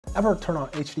Ever turn on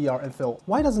HDR and feel,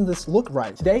 why doesn't this look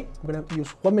right? Today, I'm going to use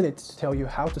 1 minute to tell you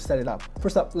how to set it up.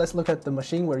 First up, let's look at the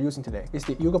machine we're using today. It's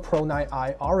the WUXGA Pro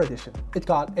 9i R edition. It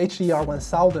got HDR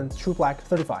 1000 True Black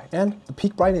 35, and the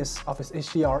peak brightness of its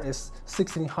HDR is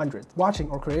 1600. Watching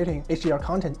or creating HDR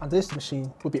content on this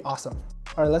machine would be awesome.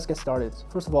 All right, let's get started.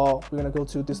 First of all, we're going to go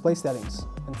to Display Settings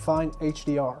and find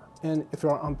HDR. And if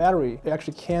you're on battery, you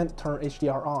actually can't turn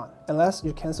HDR on unless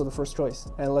you cancel the first choice.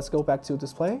 And let's go back to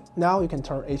display. Now you can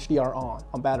turn HDR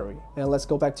on battery. And let's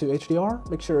go back to HDR.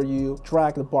 Make sure you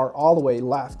drag the bar all the way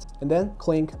left and then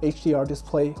click HDR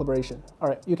display calibration. All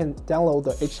right, you can download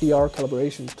the HDR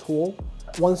calibration tool.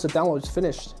 Once the download is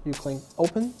finished, you click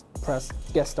open, press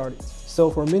get started.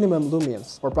 So for minimum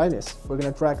luminance or brightness, we're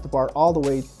gonna drag the bar all the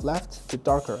way left to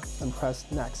darker and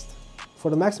press next. For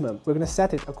the maximum, we're going to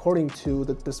set it according to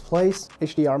the display's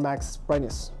HDR max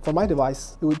brightness. For my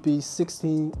device, it would be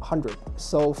 1600.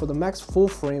 So for the max full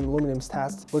frame luminance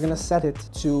test, we're going to set it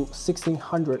to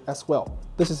 1600 as well.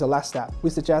 This is the last step.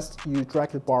 We suggest you drag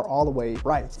the bar all the way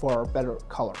right for better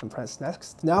color and press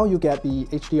next. Now you get the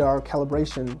HDR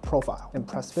calibration profile and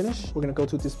press finish. We're going to go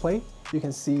to display. You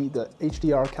can see the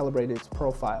HDR calibrated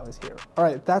profile is here. All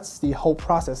right, that's the whole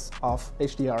process of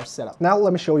HDR setup. Now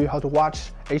let me show you how to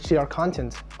watch HDR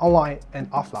content online and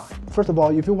offline. First of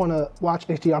all, if you want to watch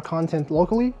HDR content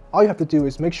locally, all you have to do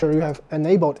is make sure you have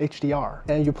enabled HDR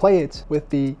and you play it with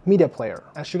the media player.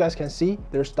 As you guys can see,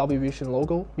 there's WVision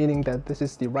logo, meaning that this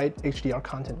is the right HDR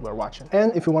content we're watching.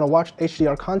 And if you want to watch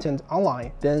HDR content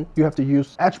online, then you have to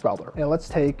use Edge browser. And let's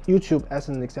take YouTube as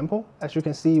an example. As you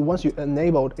can see, once you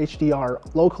enabled HDR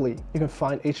locally, you can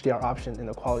find HDR option in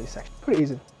the quality section. Pretty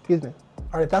easy. Excuse me.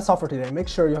 All right, that's all for today. Make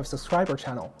sure you have subscribed our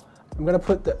channel. I'm going to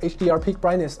put the HDR peak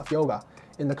brightness of WUXGA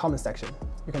in the comment section.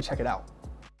 You can check it out.